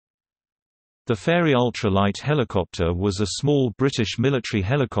The Fairey Ultra-light Helicopter was a small British military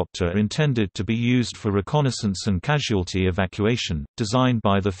helicopter intended to be used for reconnaissance and casualty evacuation, designed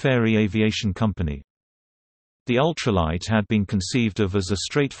by the Fairey Aviation Company. The ultralight had been conceived of as a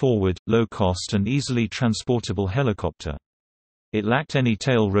straightforward, low-cost and easily transportable helicopter. It lacked any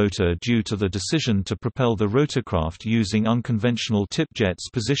tail rotor due to the decision to propel the rotorcraft using unconventional tip jets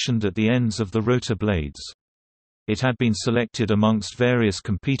positioned at the ends of the rotor blades. It had been selected amongst various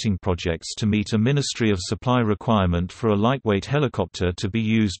competing projects to meet a Ministry of Supply requirement for a lightweight helicopter to be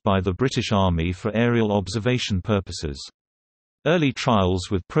used by the British Army for aerial observation purposes. Early trials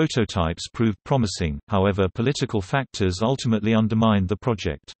with prototypes proved promising, however political factors ultimately undermined the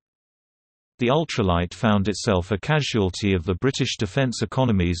project. The ultralight found itself a casualty of the British defence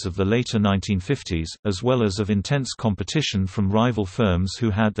economies of the later 1950s, as well as of intense competition from rival firms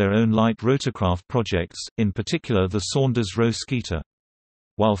who had their own light rotorcraft projects, in particular the Saunders-Roe Skeeter.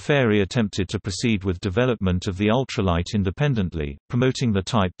 While Fairey attempted to proceed with development of the ultralight independently, promoting the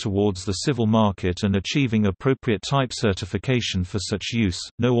type towards the civil market and achieving appropriate type certification for such use,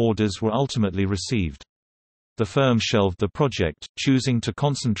 no orders were ultimately received. The firm shelved the project, choosing to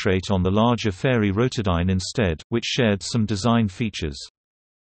concentrate on the larger Fairey Rotodyne instead, which shared some design features.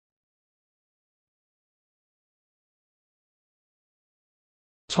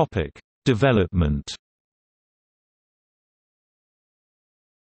 Development.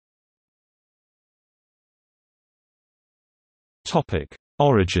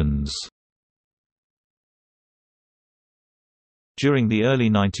 Origins. During the early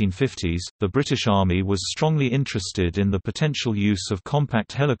 1950s, the British Army was strongly interested in the potential use of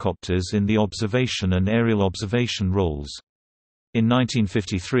compact helicopters in the observation and aerial observation roles. In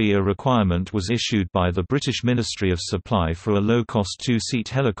 1953 a requirement was issued by the British Ministry of Supply for a low-cost two-seat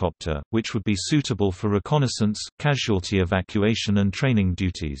helicopter, which would be suitable for reconnaissance, casualty evacuation and training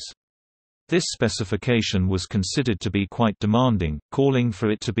duties. This specification was considered to be quite demanding, calling for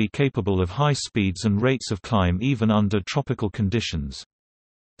it to be capable of high speeds and rates of climb even under tropical conditions.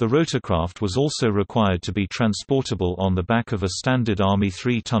 The rotorcraft was also required to be transportable on the back of a standard Army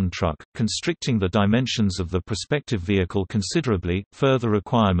 3-ton truck, constricting the dimensions of the prospective vehicle considerably. Further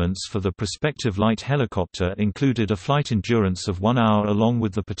requirements for the prospective light helicopter included a flight endurance of 1 hour along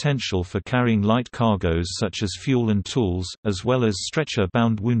with the potential for carrying light cargoes such as fuel and tools, as well as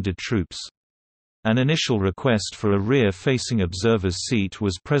stretcher-bound wounded troops. An initial request for a rear-facing observer's seat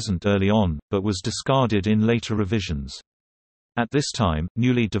was present early on, but was discarded in later revisions. At this time,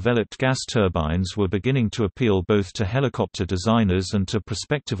 newly developed gas turbines were beginning to appeal both to helicopter designers and to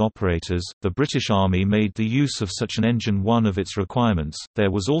prospective operators. The British Army made the use of such an engine one of its requirements.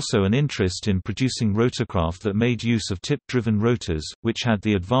 There was also an interest in producing rotorcraft that made use of tip-driven rotors, which had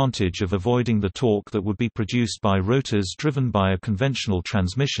the advantage of avoiding the torque that would be produced by rotors driven by a conventional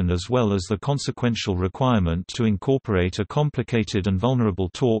transmission, as well as the consequential requirement to incorporate a complicated and vulnerable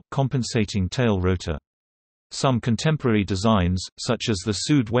torque compensating tail rotor. Some contemporary designs, such as the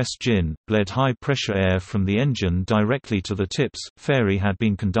Sud-West Gin, bled high-pressure air from the engine directly to the tips. Fairey had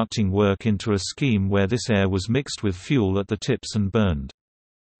been conducting work into a scheme where this air was mixed with fuel at the tips and burned.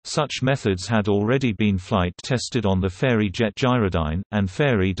 Such methods had already been flight tested on the Fairey Jet Gyrodyne, and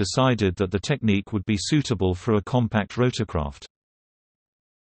Fairey decided that the technique would be suitable for a compact rotorcraft.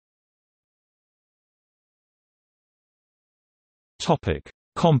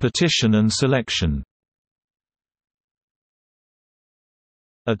 Competition and selection.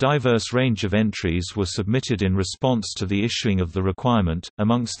 A diverse range of entries were submitted in response to the issuing of the requirement.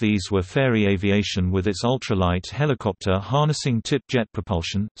 Amongst these were Fairey Aviation with its ultralight helicopter harnessing tip jet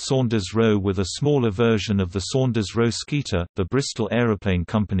propulsion, Saunders-Roe with a smaller version of the Saunders-Roe Skeeter, the Bristol Aeroplane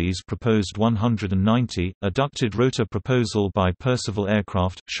Company's proposed 190, a ducted rotor proposal by Percival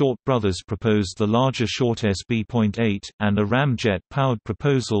Aircraft, Short Brothers proposed the larger Short SB.8, and a ramjet-powered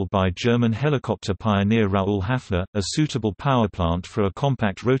proposal by German helicopter pioneer Raoul Hafner. A suitable power plant for a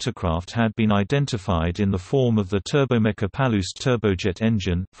compact rotorcraft had been identified in the form of the Turbomeca Palust turbojet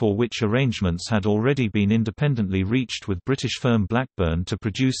engine, for which arrangements had already been independently reached with British firm Blackburn to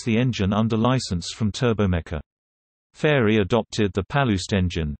produce the engine under license from Turbomeca. Fairey adopted the Palust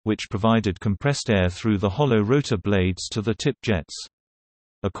engine, which provided compressed air through the hollow rotor blades to the tip jets.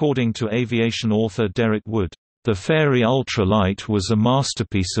 According to aviation author Derek Wood, "The Fairey Ultralight was a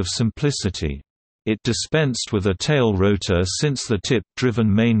masterpiece of simplicity. It dispensed with a tail rotor since the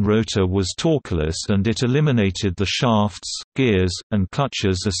tip-driven main rotor was torqueless, and it eliminated the shafts, gears, and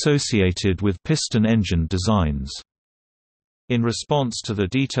clutches associated with piston engine designs. In response to the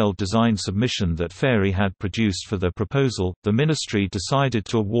detailed design submission that Fairey had produced for the proposal, the ministry decided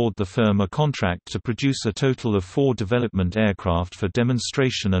to award the firm a contract to produce a total of 4 development aircraft for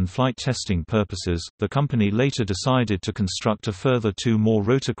demonstration and flight testing purposes. The company later decided to construct a further 2 more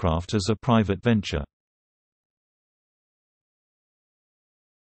rotorcraft as a private venture.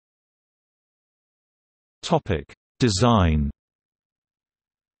 Topic: Design.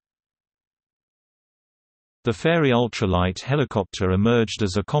 The Fairey Ultra-light Helicopter emerged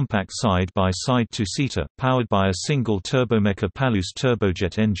as a compact side-by-side two-seater, powered by a single turbomeca Palus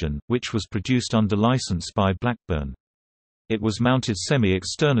turbojet engine, which was produced under license by Blackburn. It was mounted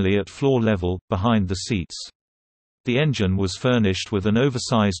semi-externally at floor level, behind the seats. The engine was furnished with an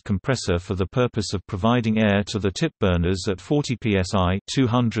oversized compressor for the purpose of providing air to the tip burners at 40 psi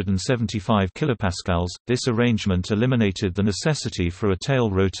 (275 kilopascals). This arrangement eliminated the necessity for a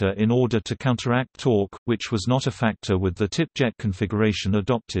tail rotor in order to counteract torque, which was not a factor with the tip jet configuration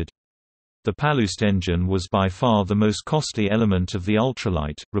adopted. The Palus engine was by far the most costly element of the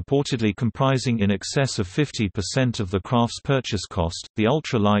ultralight, reportedly comprising in excess of 50% of the craft's purchase cost. The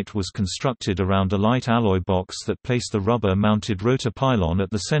ultralight was constructed around a light alloy box that placed the rubber-mounted rotor pylon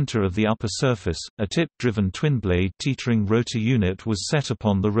at the center of the upper surface. A tip-driven twin-blade teetering rotor unit was set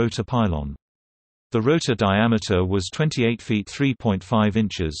upon the rotor pylon. The rotor diameter was 28 feet 3.5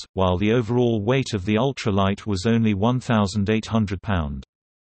 inches, while the overall weight of the ultralight was only 1,800 pounds.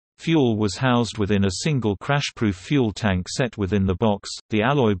 Fuel was housed within a single crash-proof fuel tank set within the box. The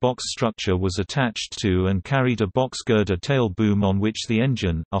alloy box structure was attached to and carried a box girder tail boom on which the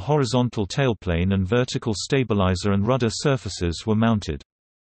engine, a horizontal tailplane and vertical stabilizer and rudder surfaces were mounted.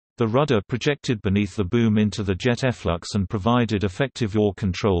 The rudder projected beneath the boom into the jet efflux and provided effective yaw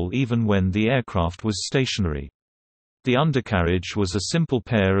control even when the aircraft was stationary. The undercarriage was a simple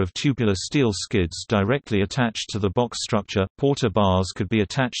pair of tubular steel skids directly attached to the box structure. Porter bars could be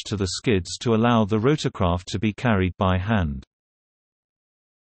attached to the skids to allow the rotorcraft to be carried by hand.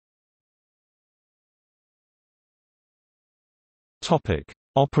 Topic: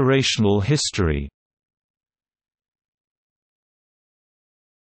 Operational history.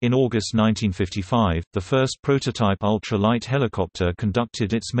 In August 1955, the first prototype ultra-light helicopter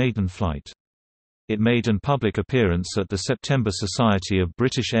conducted its maiden flight. It made an public appearance at the September Society of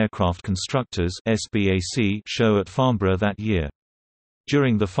British Aircraft Constructors (SBAC) show at Farnborough that year.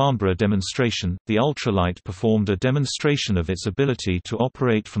 During the Farnborough demonstration, the ultralight performed a demonstration of its ability to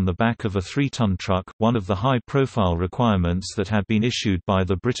operate from the back of a 3-ton truck, one of the high-profile requirements that had been issued by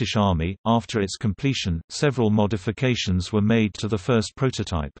the British Army. After its completion, several modifications were made to the first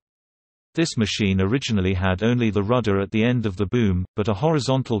prototype. This machine originally had only the rudder at the end of the boom, but a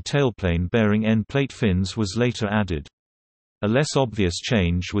horizontal tailplane bearing end plate fins was later added. A less obvious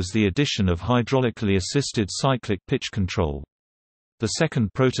change was the addition of hydraulically assisted cyclic pitch control. The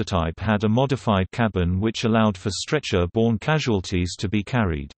second prototype had a modified cabin which allowed for stretcher-borne casualties to be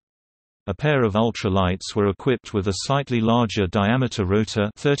carried. A pair of ultralights were equipped with a slightly larger diameter rotor,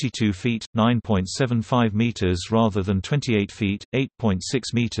 32 feet, 9.75 meters rather than 28 feet, 8.6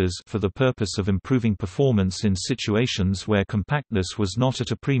 meters, for the purpose of improving performance in situations where compactness was not at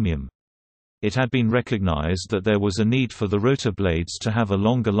a premium. It had been recognized that there was a need for the rotor blades to have a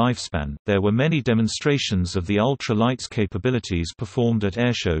longer lifespan. There were many demonstrations of the ultra-light's capabilities performed at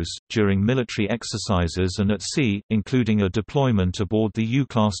airshows, during military exercises and at sea, including a deployment aboard the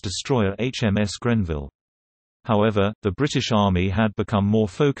U-class destroyer HMS Grenville. However, the British Army had become more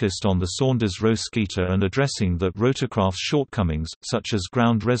focused on the Saunders-Roe Skeeter and addressing that rotorcraft's shortcomings, such as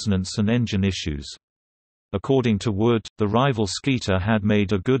ground resonance and engine issues. According to Wood, the rival Skeeter had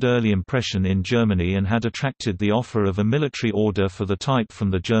made a good early impression in Germany and had attracted the offer of a military order for the type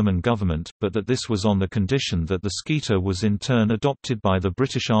from the German government, but that this was on the condition that the Skeeter was in turn adopted by the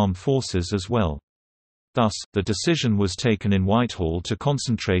British Armed Forces as well. Thus, the decision was taken in Whitehall to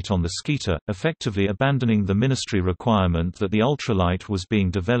concentrate on the Skeeter, effectively abandoning the ministry requirement that the ultralight was being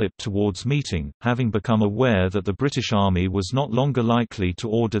developed towards meeting. Having become aware that the British Army was not longer likely to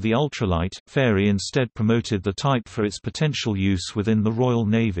order the ultralight, Fairey instead promoted the type for its potential use within the Royal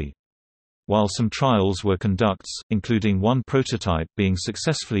Navy. While some trials were conducted, including one prototype being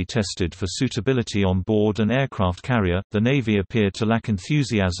successfully tested for suitability on board an aircraft carrier, the Navy appeared to lack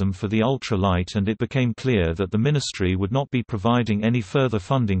enthusiasm for the ultralight and it became clear that the ministry would not be providing any further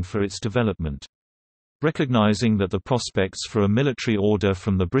funding for its development. Recognizing that the prospects for a military order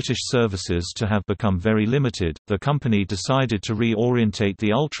from the British services to have become very limited, the company decided to reorientate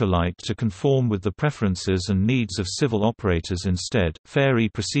the ultralight to conform with the preferences and needs of civil operators instead.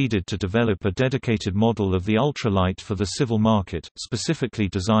 Fairey proceeded to develop a dedicated model of the ultralight for the civil market, specifically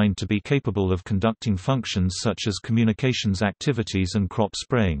designed to be capable of conducting functions such as communications activities and crop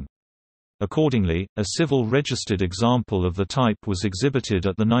spraying. Accordingly, a civil registered example of the type was exhibited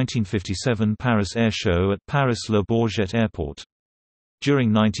at the 1957 Paris Air Show at Paris-Le Bourget Airport.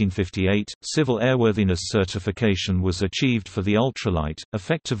 During 1958, civil airworthiness certification was achieved for the ultralight,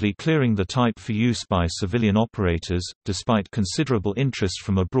 effectively clearing the type for use by civilian operators. Despite considerable interest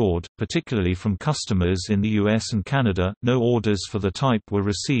from abroad, particularly from customers in the US and Canada, no orders for the type were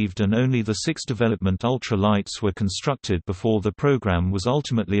received and only the 6 development ultralights were constructed before the program was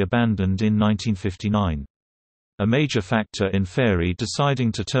ultimately abandoned in 1959. A major factor in Fairey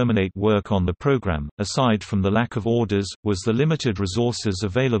deciding to terminate work on the program, aside from the lack of orders, was the limited resources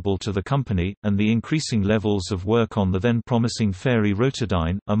available to the company, and the increasing levels of work on the then promising Fairey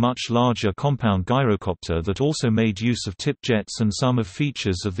Rotodyne, a much larger compound gyrocopter that also made use of tip jets and some of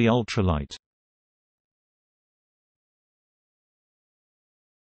features of the ultralight.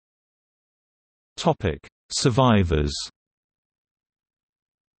 Survivors.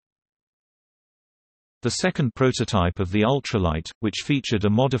 The second prototype of the ultralight, which featured a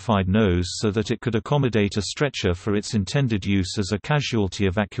modified nose so that it could accommodate a stretcher for its intended use as a casualty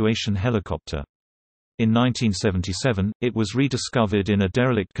evacuation helicopter. In 1977, it was rediscovered in a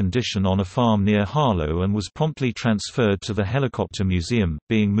derelict condition on a farm near Harlow and was promptly transferred to the Helicopter Museum,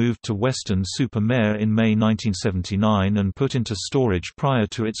 being moved to Weston-super-Mare in May 1979 and put into storage prior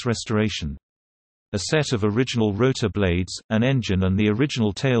to its restoration. A set of original rotor blades, an engine and the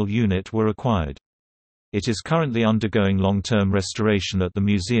original tail unit were acquired. It is currently undergoing long-term restoration at the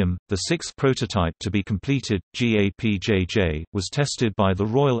museum. The sixth prototype to be completed, GAPJJ, was tested by the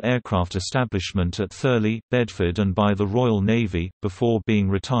Royal Aircraft Establishment at Thurley, Bedford and by the Royal Navy, before being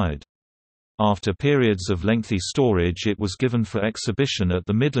retired. After periods of lengthy storage, it was given for exhibition at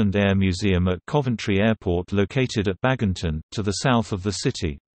the Midland Air Museum at Coventry Airport, located at Baginton, to the south of the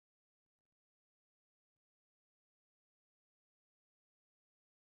city.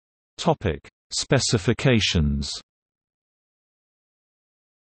 Specifications.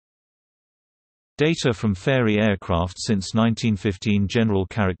 Data from Fairey aircraft since 1915. General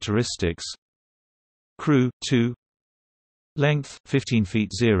characteristics: crew 2, length 15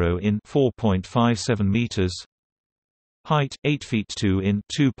 feet 0 in 4.57 meters, height 8 feet 2 in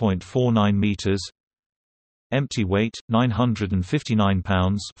 2.49 meters, empty weight 959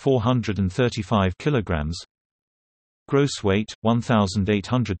 pounds 435 kilograms, gross weight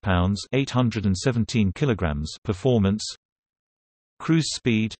 1,800 pounds 817 kilograms. Performance: cruise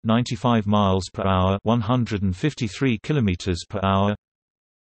speed 95 miles per hour 153 kilometers per hour.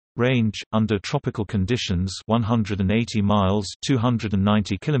 Range under tropical conditions 180 miles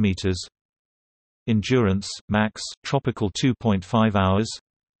 290 kilometers. Endurance max tropical 2.5 hours.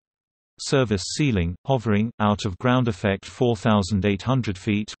 Service ceiling hovering out of ground effect 4,800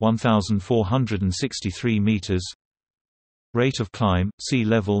 feet 1,463 meters. Rate of climb, sea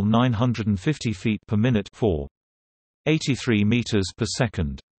level 950 feet per minute 4.83 meters per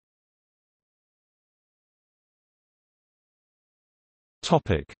second.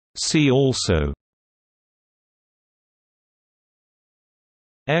 See also: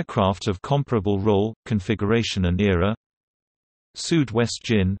 Aircraft of comparable role, configuration and era, Sud-West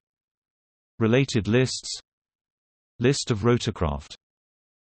Jin, Related lists, List of rotorcraft.